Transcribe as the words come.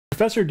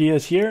Professor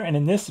Diaz here, and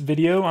in this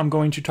video I'm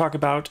going to talk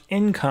about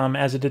income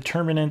as a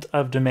determinant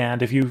of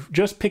demand. If you're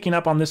just picking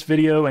up on this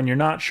video and you're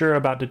not sure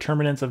about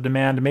determinants of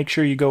demand, make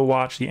sure you go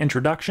watch the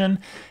introduction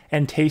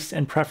and tastes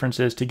and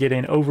preferences to get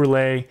an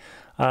overlay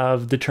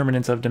of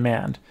determinants of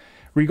demand.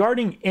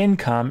 Regarding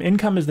income,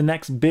 income is the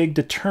next big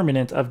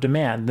determinant of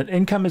demand. That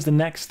income is the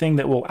next thing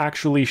that will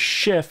actually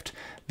shift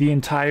the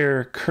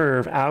entire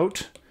curve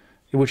out,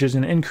 which is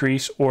an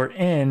increase, or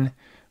in,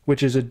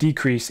 which is a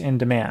decrease in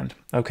demand,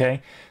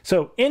 okay?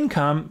 So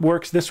income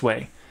works this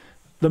way.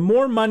 The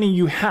more money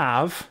you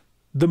have,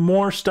 the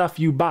more stuff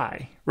you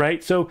buy,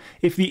 right? So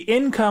if the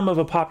income of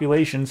a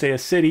population, say a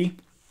city,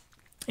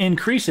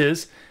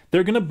 increases,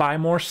 they're gonna buy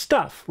more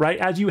stuff, right?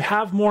 As you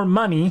have more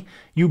money,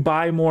 you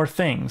buy more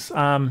things.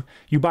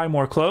 You buy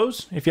more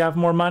clothes. If you have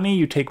more money,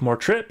 you take more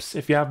trips.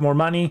 If you have more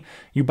money,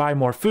 you buy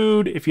more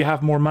food. If you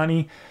have more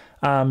money,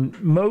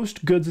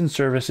 most goods and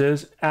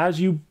services, as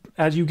you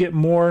get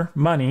more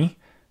money,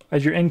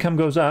 as your income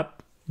goes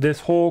up, this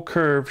whole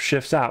curve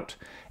shifts out.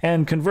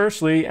 And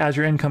conversely, as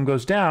your income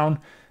goes down,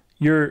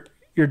 your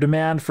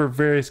demand for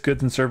various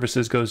goods and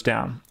services goes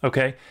down,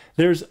 okay?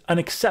 There's an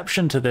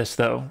exception to this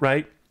though,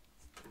 right?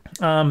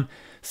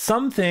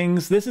 Some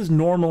things, this is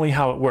normally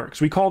how it works.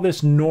 We call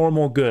this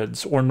normal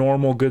goods or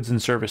normal goods and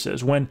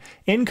services. When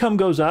income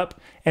goes up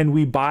and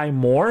we buy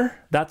more,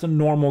 that's a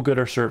normal good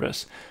or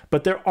service.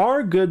 But there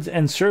are goods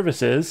and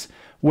services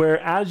where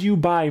as you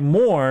buy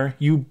more,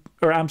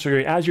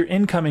 as your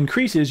income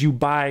increases, you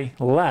buy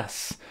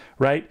less,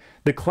 right?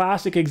 The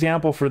classic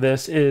example for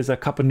this is a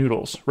cup of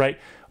noodles, right?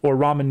 Or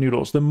ramen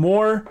noodles. The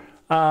more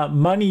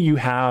money you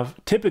have,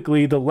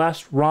 typically the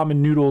less ramen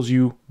noodles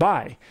you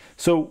buy.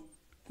 So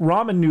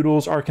ramen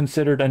noodles are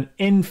considered an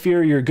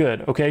inferior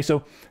good, okay?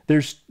 So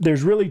there's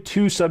really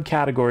two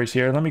subcategories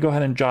here. Let me go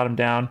ahead and jot them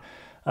down.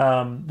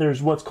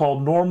 There's what's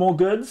called normal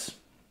goods.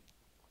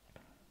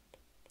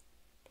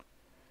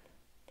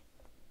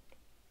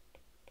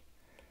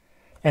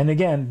 And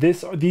again,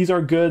 these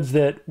are goods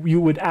that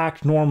you would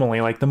act normally.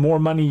 Like the more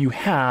money you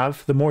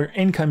have, the more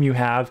income you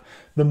have,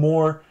 the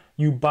more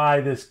you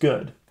buy this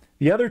good.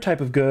 The other type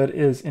of good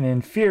is an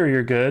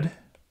inferior good.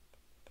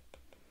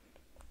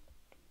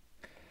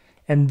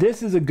 And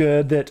this is a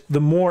good that the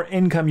more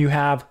income you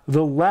have,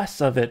 the less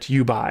of it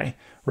you buy,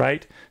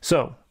 right?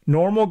 So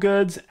normal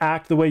goods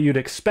act the way you'd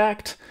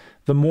expect.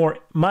 The more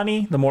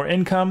money, the more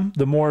income,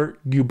 the more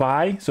you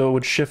buy. So it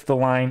would shift the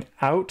line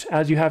out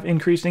as you have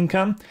increased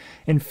income.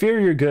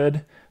 Inferior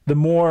good, the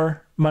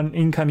more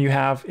income you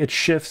have, it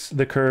shifts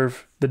the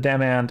curve, the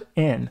demand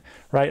in,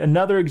 right?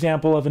 Another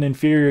example of an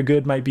inferior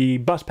good might be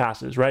bus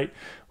passes, right?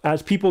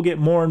 As people get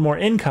more and more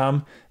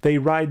income, they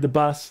ride the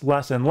bus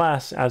less and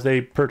less as they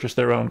purchase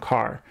their own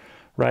car,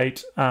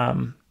 right?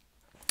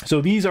 So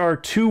these are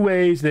two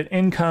ways that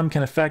income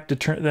can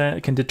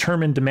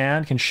determine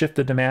demand, can shift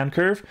the demand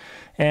curve,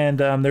 and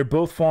they're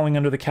both falling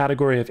under the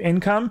category of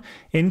income.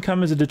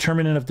 Income is a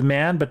determinant of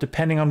demand, but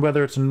depending on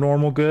whether it's a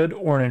normal good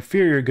or an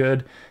inferior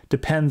good,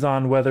 depends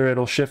on whether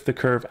it'll shift the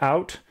curve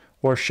out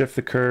or shift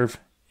the curve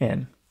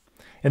in.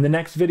 In the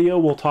next video,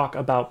 we'll talk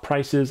about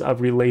prices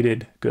of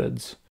related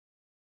goods.